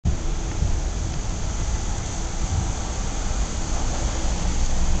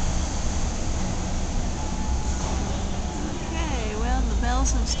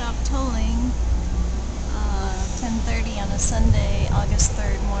trains have stopped tolling. 10:30 on a Sunday, August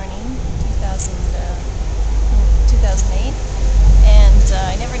 3rd morning, 2008. And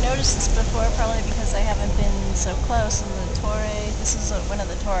I never noticed this before, probably because I haven't been so close. And the Torre, this is one of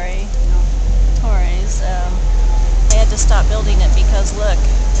the Torres. They had to stop building it because, look,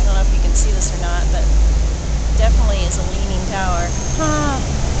 I don't know if you can see this or not, but definitely is a leaning tower.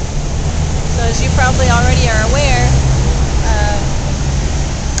 So as you probably already are aware,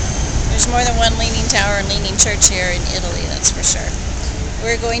 there's more than one leaning tower and leaning church here in Italy, that's for sure.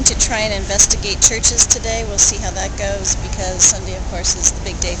 We're going to try and investigate churches today. We'll see how that goes because Sunday, of course, is the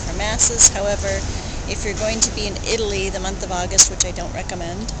big day for masses. However, if you're going to be in Italy the month of August, which I don't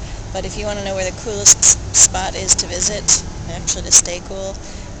recommend, but if you want to know where the coolest spot is to visit, actually to stay cool,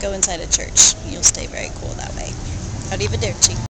 go inside a church. You'll stay very cool that way. Arrivederci.